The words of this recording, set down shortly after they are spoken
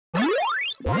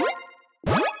Hello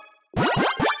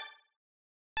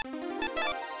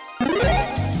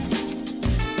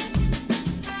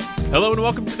and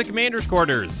welcome to the Commander's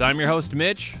Quarters. I'm your host,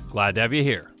 Mitch. Glad to have you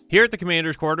here. Here at the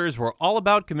Commander's Quarters, we're all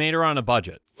about Commander on a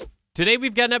budget. Today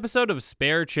we've got an episode of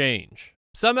Spare Change.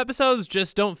 Some episodes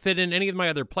just don't fit in any of my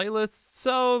other playlists,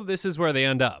 so this is where they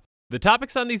end up. The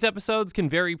topics on these episodes can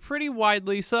vary pretty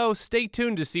widely, so stay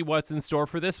tuned to see what's in store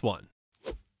for this one.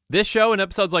 This show and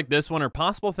episodes like this one are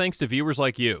possible thanks to viewers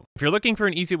like you. If you're looking for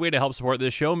an easy way to help support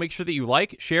this show, make sure that you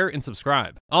like, share, and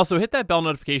subscribe. Also, hit that bell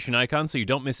notification icon so you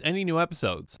don't miss any new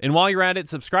episodes. And while you're at it,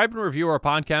 subscribe and review our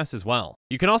podcast as well.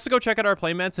 You can also go check out our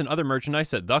playmats and other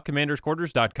merchandise at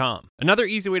thecommandersquarters.com. Another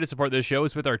easy way to support this show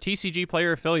is with our TCG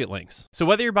player affiliate links. So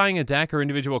whether you're buying a deck or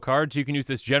individual cards, you can use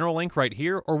this general link right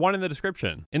here or one in the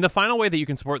description. And the final way that you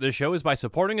can support this show is by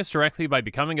supporting us directly by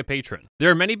becoming a patron.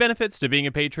 There are many benefits to being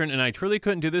a patron, and I truly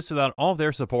couldn't do this without all of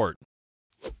their support.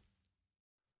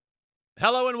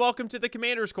 Hello and welcome to the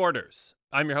Commander's Quarters.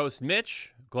 I'm your host,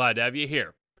 Mitch. Glad to have you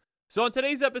here. So on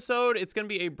today's episode, it's going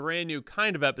to be a brand new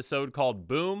kind of episode called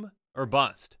Boom or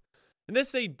Bust. And this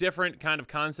is a different kind of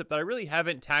concept that I really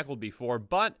haven't tackled before,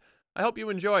 but I hope you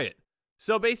enjoy it.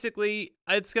 So basically,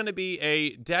 it's going to be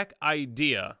a deck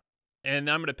idea,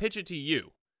 and I'm going to pitch it to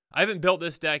you. I haven't built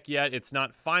this deck yet. It's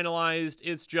not finalized.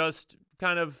 It's just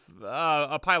kind of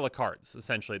a pile of cards,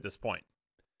 essentially, at this point.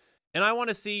 And I want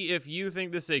to see if you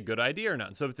think this is a good idea or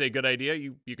not. So if it's a good idea,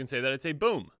 you can say that it's a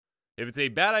boom. If it's a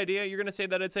bad idea, you're going to say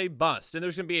that it's a bust. And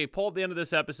there's going to be a poll at the end of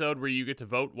this episode where you get to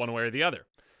vote one way or the other.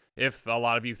 If a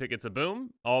lot of you think it's a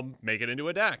boom, I'll make it into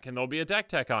a deck, and there'll be a deck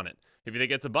tech on it. If you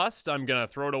think it's a bust, I'm going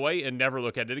to throw it away and never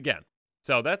look at it again.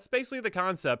 So that's basically the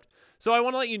concept. So I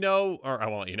want to let you know, or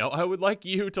I would like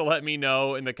you to let me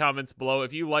know in the comments below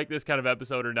if you like this kind of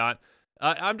episode or not.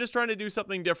 I'm just trying to do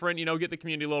something different, get the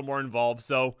community a little more involved,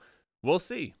 so we'll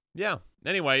see. Yeah.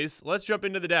 Anyways, let's jump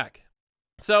into the deck.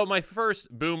 So my first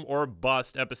boom or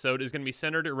bust episode is going to be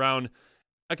centered around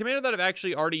a commander that I've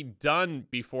actually already done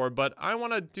before, but I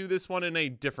want to do this one in a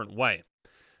different way.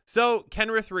 So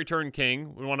Kenrith Return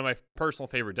King, one of my personal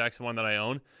favorite decks, one that I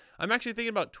own, I'm actually thinking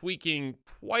about tweaking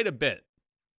quite a bit.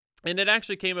 And it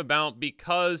actually came about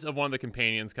because of one of the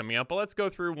companions coming out, but let's go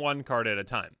through one card at a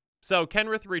time. So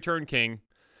Kenrith Return King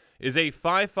is a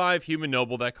 5/5 human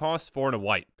noble that costs 4 and a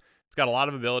white. It's got a lot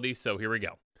of abilities, so here we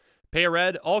go. Pay a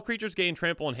red, all creatures gain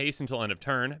trample and haste until end of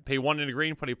turn. Pay 1 in a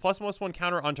green, put a +1/+1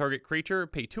 counter on target creature.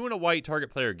 Pay 2 in a white,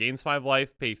 target player gains 5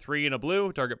 life. Pay 3 in a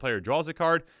blue, target player draws a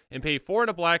card. And pay 4 in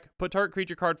a black, put target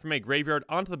creature card from a graveyard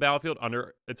onto the battlefield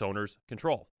under its owner's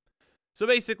control. So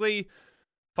basically,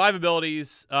 5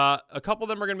 abilities. A couple of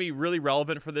them are going to be really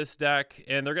relevant for this deck,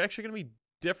 and they're actually going to be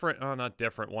different, not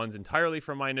different ones entirely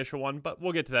from my initial one, but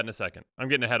we'll get to that in a second. I'm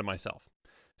getting ahead of myself.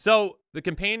 So the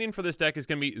companion for this deck is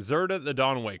going to be Zirda the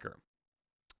Dawnwaker.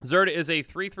 Zirda is a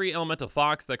 3/3 elemental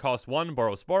fox that costs 1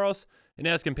 Boros, and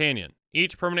has companion.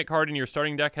 Each permanent card in your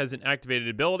starting deck has an activated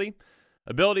ability.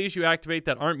 Abilities you activate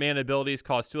that aren't mana abilities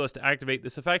cost 2 less to activate.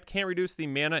 This effect can't reduce the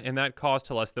mana in that cost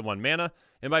to less than 1 mana,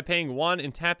 and by paying 1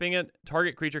 and tapping it,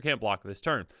 target creature can't block this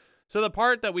turn. So the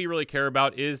part that we really care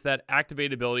about is that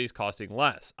activated abilities costing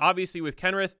less. Obviously with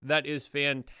Kenrith, that is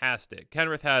fantastic.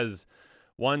 Kenrith has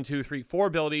 1, 2, 3, 4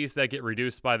 abilities that get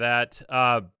reduced by that.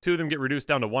 2 of them get reduced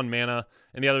down to 1 mana,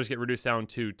 and the others get reduced down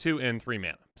to 2 and 3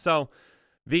 mana. So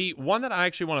the one that I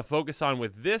actually want to focus on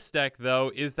with this deck,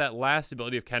 though, is that last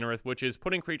ability of Kenrith, which is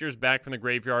putting creatures back from the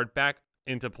graveyard back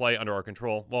into play under our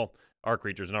control. Well, our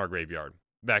creatures in our graveyard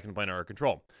back into play under our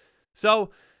control.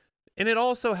 So, and it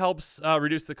also helps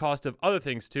reduce the cost of other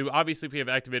things, too. Obviously, if we have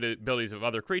activated abilities of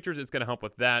other creatures, it's going to help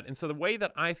with that. And so the way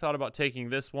that I thought about taking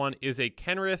this one is a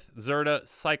Kenrith Zirda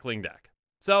Cycling deck.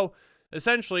 So,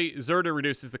 essentially, Zirda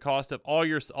reduces the cost of all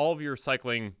of your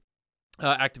cycling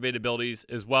activated abilities,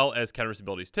 as well as Kenrith's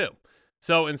abilities, too.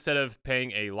 So, instead of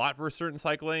paying a lot for certain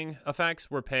cycling effects,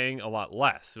 we're paying a lot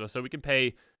less. So we can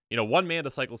pay 1 mana to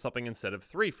cycle something instead of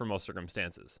 3 for most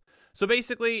circumstances. So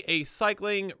basically, a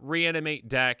cycling reanimate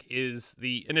deck is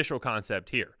the initial concept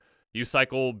here. You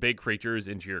cycle big creatures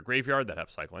into your graveyard that have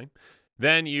cycling.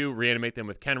 Then you reanimate them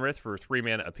with Kenrith for 3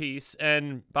 mana apiece,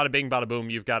 and bada bing, bada boom,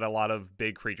 you've got a lot of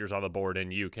big creatures on the board,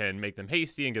 and you can make them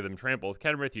hasty and give them trample with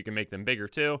Kenrith. You can make them bigger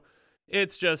too.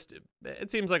 It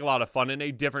seems like a lot of fun in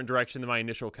a different direction than my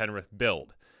initial Kenrith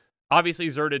build. Obviously,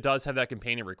 Zirda does have that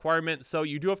companion requirement, so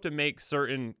you do have to make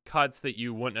certain cuts that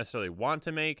you wouldn't necessarily want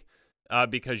to make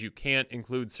because you can't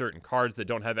include certain cards that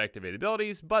don't have activated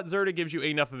abilities, but Zirda gives you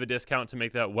enough of a discount to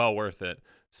make that well worth it.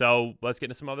 So let's get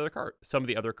into some of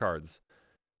the other cards.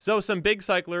 So some big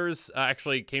cyclers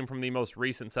actually came from the most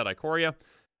recent set, Ikoria.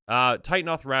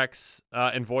 Titanoth Rex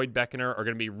and Void Beckoner are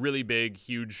going to be really big,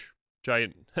 huge,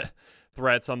 giant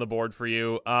threats on the board for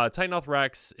you. Titanoth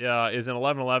Rex is an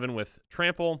 11/11 with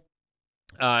Trample.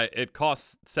 It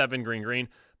costs 7 green,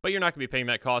 but you're not going to be paying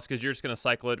that cost because you're just going to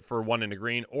cycle it for 1 and a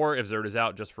green, or if Zirda's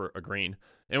out, just for a green.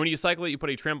 And when you cycle it, you put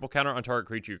a trample counter on target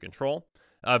creature you control.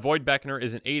 Void Beckoner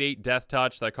is an 8/8 Death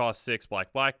Touch that costs 6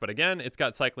 black, but again, it's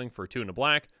got cycling for 2 and a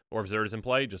black, or if Zirda's in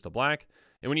play, just a black.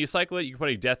 And when you cycle it, you can put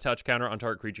a Death Touch counter on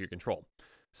target creature you control.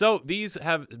 So these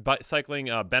have cycling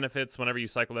benefits. Whenever you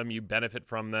cycle them, you benefit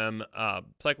from them.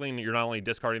 Cycling, you're not only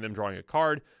discarding them, drawing a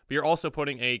card, but you're also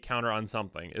putting a counter on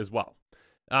something as well.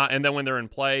 And then when they're in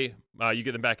play, you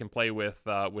get them back in play with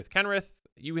Kenrith.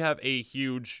 You have a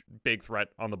huge, big threat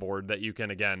on the board that you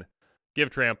can, again, give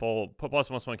trample, put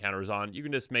 +1/+1 counters on. You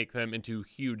can just make them into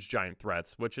huge, giant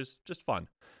threats, which is just fun.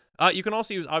 You can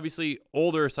also use, obviously,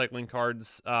 older cycling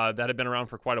cards that have been around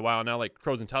for quite a while now, like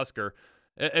Crows and Tusker.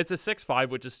 It's a 6/5,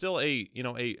 which is still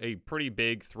a pretty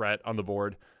big threat on the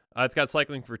board. It's got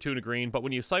cycling for 2 and a green, but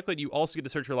when you cycle it, you also get to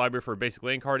search your library for a basic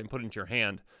land card and put it into your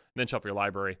hand, and then shuffle your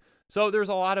library. So there's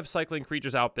a lot of cycling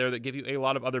creatures out there that give you a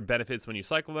lot of other benefits when you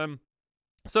cycle them.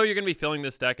 So you're going to be filling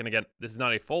this deck, and again, this is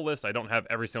not a full list. I don't have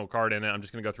every single card in it. I'm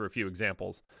just going to go through a few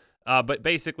examples. But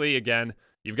basically, again,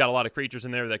 you've got a lot of creatures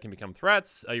in there that can become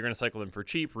threats. You're going to cycle them for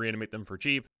cheap, reanimate them for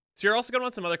cheap. So you're also going to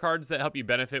want some other cards that help you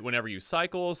benefit whenever you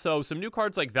cycle. So some new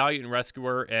cards like Valiant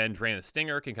Rescuer and Drain the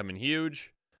Stinger can come in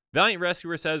huge. Valiant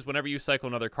Rescuer says whenever you cycle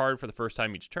another card for the first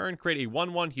time each turn, create a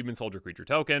 1/1 human soldier creature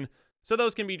token. So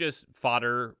those can be just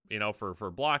fodder,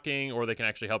 for blocking, or they can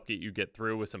actually help you get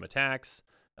through with some attacks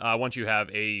once you have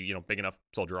a, big enough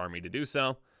soldier army to do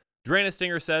so. Drain the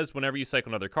Stinger says whenever you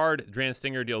cycle another card, Drain the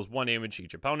Stinger deals 1 damage to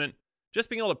each opponent. Just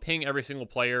being able to ping every single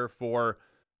player for,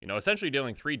 essentially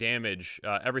dealing 3 damage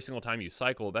every single time you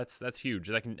cycle, that's huge.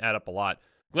 That can add up a lot.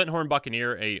 Glinthorn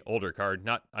Buccaneer, a older card,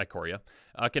 not Ikoria,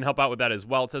 can help out with that as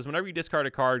well. It says whenever you discard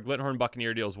a card, Glinthorn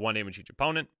Buccaneer deals 1 damage to each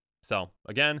opponent. So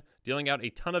again, dealing out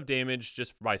a ton of damage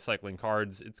just by cycling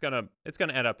cards. It's gonna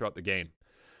add up throughout the game.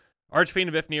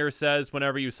 Archfiend of Ifnir says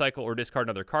whenever you cycle or discard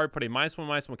another card, put a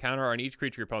 -1/-1 counter on each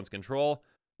creature your opponents control.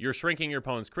 You're shrinking your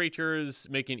opponent's creatures,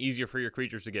 making it easier for your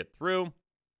creatures to get through.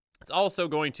 It's also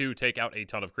going to take out a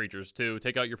ton of creatures too.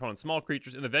 Take out your opponent's small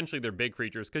creatures and eventually their big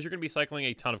creatures because you're going to be cycling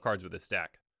a ton of cards with this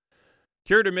deck.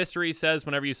 Curator Mystery says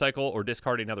whenever you cycle or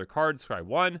discard another card, scry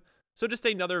 1. So just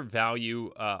another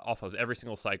value off of every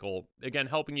single cycle. Again,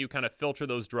 helping you kind of filter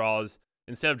those draws.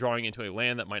 Instead of drawing into a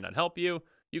land that might not help you,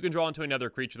 you can draw into another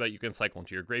creature that you can cycle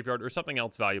into your graveyard or something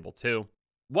else valuable too.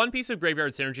 One piece of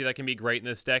graveyard synergy that can be great in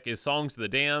this deck is Songs of the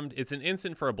Damned. It's an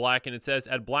instant for a black, and it says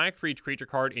add black for each creature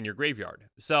card in your graveyard.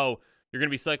 So you're going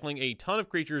to be cycling a ton of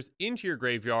creatures into your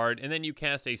graveyard, and then you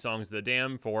cast a Songs of the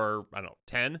Damned for,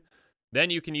 10. Then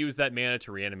you can use that mana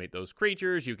to reanimate those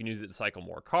creatures. You can use it to cycle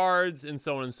more cards, and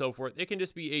so on and so forth. It can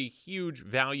just be a huge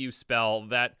value spell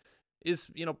that is,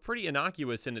 pretty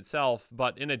innocuous in itself,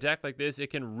 but in a deck like this, it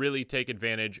can really take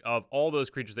advantage of all those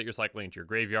creatures that you're cycling into your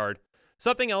graveyard.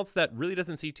 Something else that really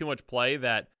doesn't see too much play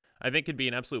that I think could be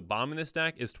an absolute bomb in this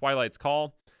deck is Twilight's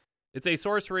Call. It's a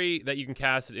sorcery that you can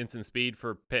cast at instant speed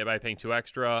by paying 2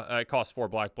 extra. It costs 4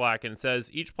 black, and it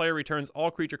says each player returns all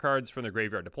creature cards from their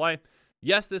graveyard to play.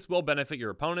 Yes, this will benefit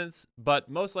your opponents, but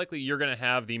most likely you're going to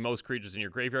have the most creatures in your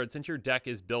graveyard since your deck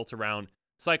is built around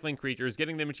cycling creatures,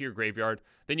 getting them into your graveyard.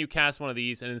 Then you cast one of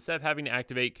these, and instead of having to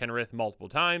activate Kenrith multiple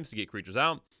times to get creatures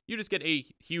out, you just get a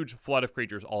huge flood of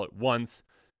creatures all at once.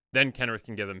 Then Kenrith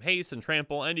can give them haste and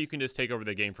trample, and you can just take over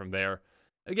the game from there.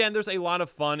 Again, there's a lot of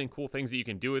fun and cool things that you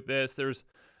can do with this. There's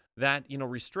that,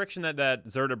 restriction that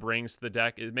Zirda brings to the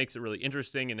deck. It makes it really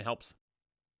interesting and helps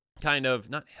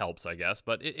not helps, I guess,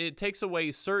 but it takes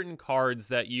away certain cards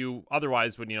that you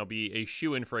otherwise would, be a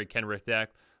shoo-in for a Kenrith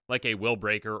deck, like a Will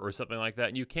Breaker or something like that,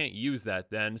 and you can't use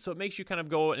that then. So it makes you kind of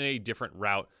go in a different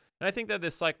route. And I think that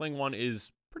this cycling one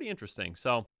is pretty interesting.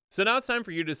 So now it's time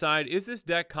for you to decide, is this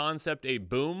deck concept a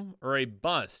boom or a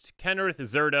bust? Kenrith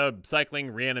Zirda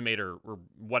Cycling Reanimator, or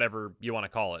whatever you want to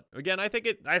call it. Again, I think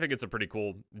it's a pretty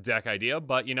cool deck idea,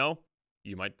 but you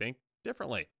might think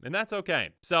differently, and that's okay.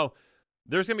 So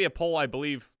there's going to be a poll, I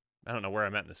believe, I don't know where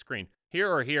I'm at in the screen,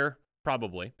 here or here,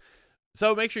 probably.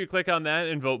 So make sure you click on that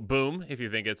and vote boom if you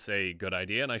think it's a good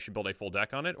idea and I should build a full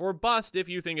deck on it, or bust if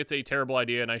you think it's a terrible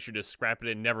idea and I should just scrap it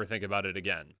and never think about it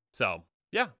again. So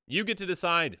yeah, you get to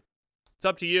decide. It's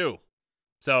up to you.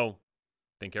 So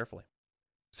think carefully.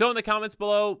 So in the comments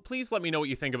below, please let me know what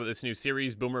you think about this new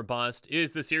series, Boom or Bust.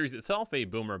 Is the series itself a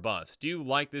boom or bust? Do you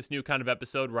like this new kind of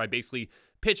episode where I basically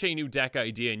pitch a new deck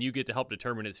idea and you get to help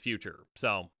determine its future?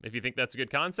 So if you think that's a good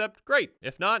concept, great.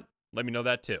 If not, let me know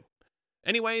that too.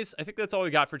 Anyways, I think that's all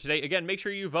we got for today. Again, make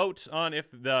sure you vote on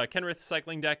if the Kenrith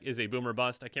cycling deck is a boom or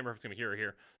bust. I can't remember if it's going to be here or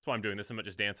here. That's why I'm doing this. I'm not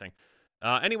just dancing.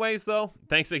 Anyways, though,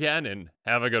 thanks again and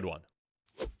have a good one.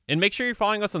 And make sure you're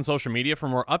following us on social media for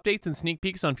more updates and sneak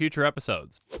peeks on future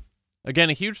episodes.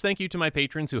 Again, a huge thank you to my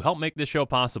patrons who help make this show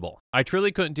possible. I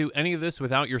truly couldn't do any of this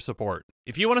without your support.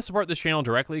 If you want to support this channel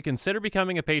directly, consider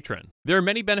becoming a patron. There are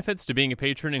many benefits to being a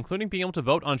patron, including being able to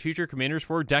vote on future commanders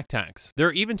for deck techs. There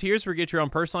are even tiers where you get your own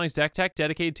personalized deck tech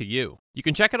dedicated to you. You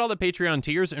can check out all the Patreon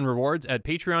tiers and rewards at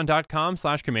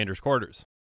patreon.com/commandersquarters.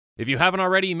 If you haven't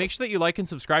already, make sure that you like and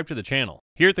subscribe to the channel.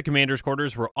 Here at the Commander's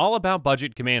Quarters, we're all about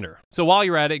budget commander. So while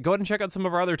you're at it, go ahead and check out some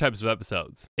of our other types of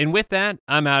episodes. And with that,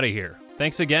 I'm out of here.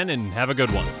 Thanks again and have a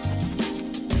good one.